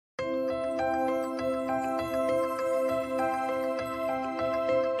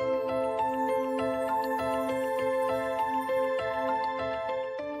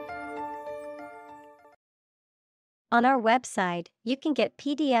On our website, you can get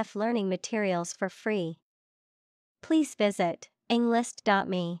PDF learning materials for free. Please visit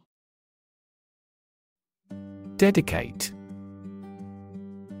englist.me. Dedicate.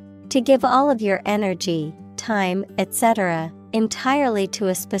 To give all of your energy, time, etc., entirely to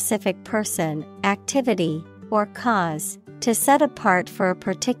a specific person, activity, or cause, to set apart for a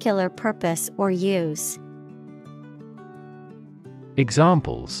particular purpose or use.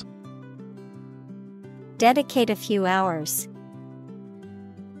 Examples: Dedicate a few hours.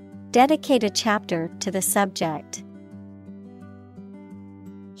 Dedicate a chapter to the subject.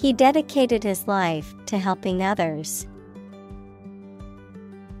 He dedicated his life to helping others.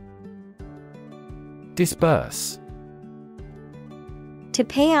 Disburse. To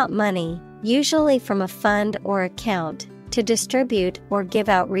pay out money, usually from a fund or account, to distribute or give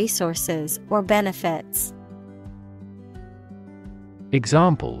out resources or benefits.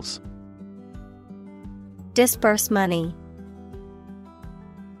 Examples: Disburse money.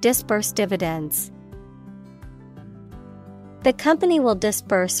 Disburse dividends. The company will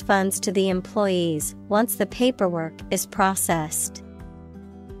disburse funds to the employees once the paperwork is processed.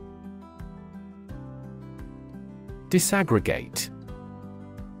 Disaggregate.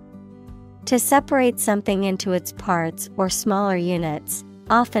 To separate something into its parts or smaller units,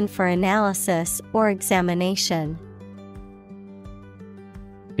 often for analysis or examination.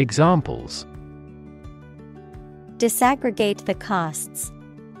 Examples: Disaggregate the costs.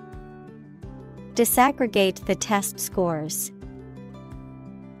 Disaggregate the test scores.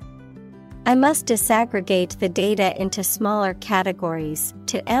 I must disaggregate the data into smaller categories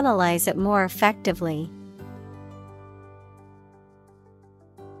to analyze it more effectively.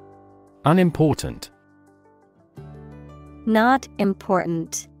 Unimportant. Not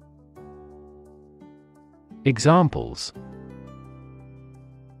important. Examples: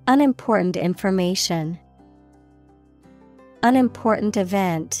 Unimportant information. Unimportant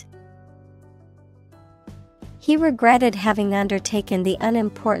event. He regretted having undertaken the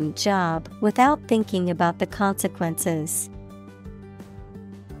unimportant job without thinking about the consequences.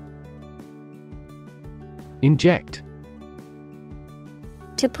 Inject.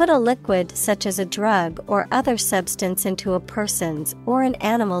 To put a liquid such as a drug or other substance into a person's or an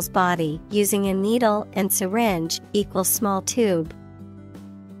animal's body using a needle and syringe equals small tube.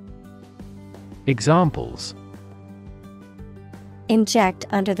 Examples: Inject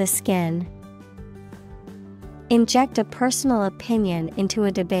under the skin. Inject a personal opinion into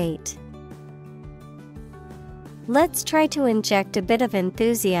a debate. Let's try to inject a bit of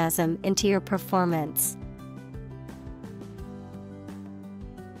enthusiasm into your performance.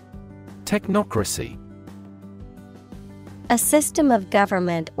 Technocracy. A system of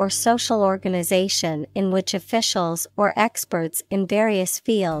government or social organization in which officials or experts in various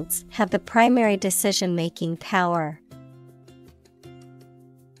fields have the primary decision-making power.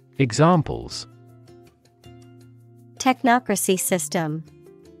 Examples: Technocracy system.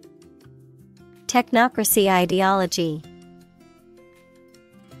 Technocracy ideology.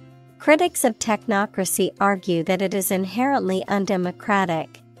 Critics of technocracy argue that it is inherently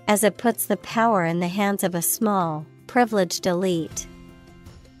undemocratic, as it puts the power in the hands of a small, privileged elite.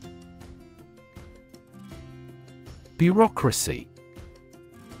 Bureaucracy.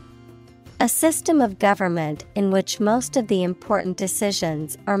 A system of government in which most of the important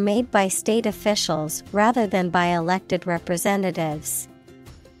decisions are made by state officials rather than by elected representatives.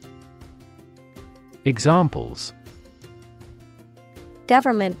 Examples: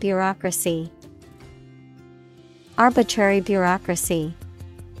 Government bureaucracy. Arbitrary bureaucracy.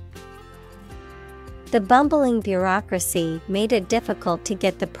 The bumbling bureaucracy made it difficult to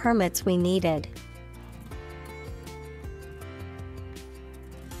get the permits we needed.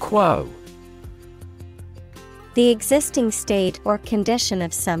 Quo. The existing state or condition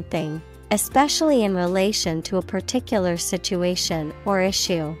of something, especially in relation to a particular situation or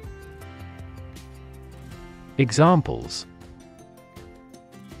issue. Examples: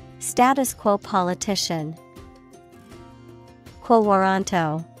 Status quo politician. Quo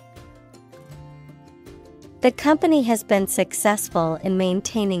warranto. The company has been successful in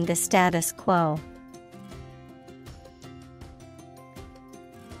maintaining the status quo.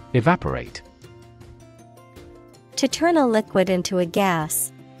 Evaporate. To turn a liquid into a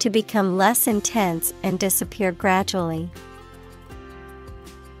gas, to become less intense and disappear gradually.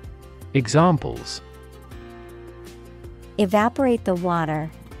 Examples: Evaporate the water.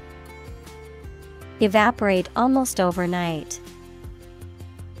 Evaporate almost overnight.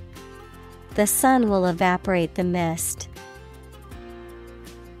 The sun will evaporate the mist.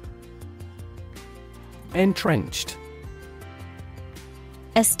 Entrenched.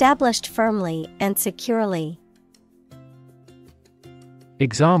 Established firmly and securely.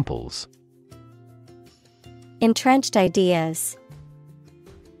 Examples: entrenched ideas,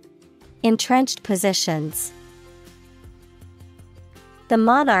 entrenched positions. The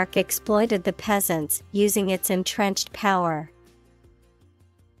monarch exploited the peasants using its entrenched power.